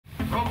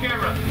Roll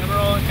camera.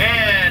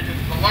 And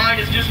the line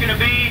is just going to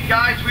be,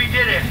 guys, we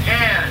did it.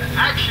 And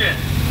action.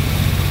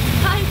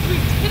 Guys, we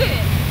did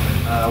it.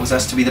 I was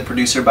asked to be the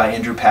producer by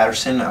Andrew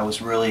Patterson. I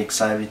was really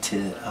excited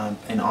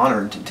and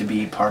honored to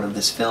be part of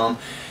this film.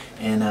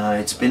 And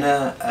it's been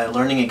a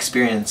learning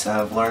experience.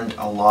 I've learned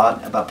a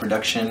lot about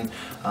production,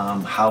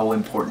 how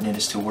important it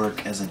is to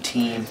work as a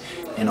team,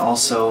 and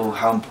also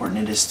how important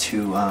it is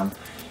to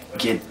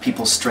get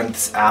people's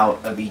strengths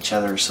out of each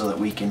other so that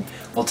we can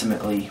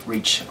ultimately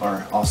reach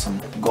our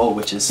awesome goal,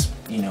 which is,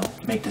 you know,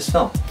 make this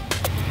film.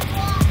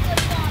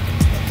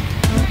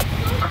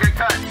 Okay,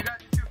 cut. You guys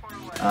are too far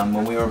away.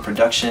 When we were in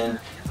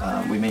production,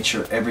 we made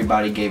sure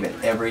everybody gave it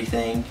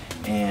everything,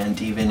 and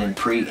even in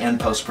pre and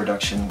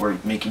post-production, we're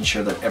making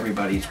sure that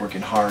everybody's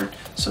working hard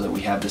so that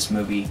we have this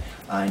movie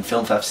in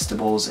film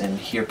festivals and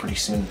here pretty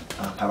soon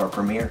have our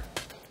premiere.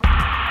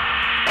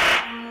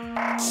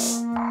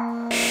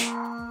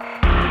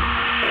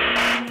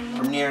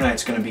 Premiere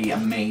night's going to be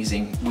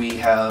amazing. We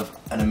have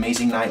an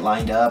amazing night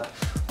lined up.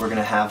 We're going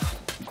to have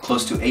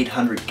close to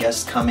 800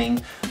 guests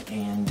coming,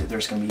 and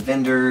there's going to be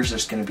vendors,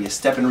 there's going to be a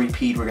step and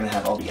repeat, we're going to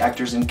have all the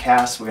actors and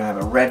cast, we're going to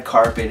have a red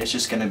carpet. It's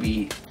just going to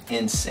be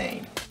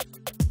insane.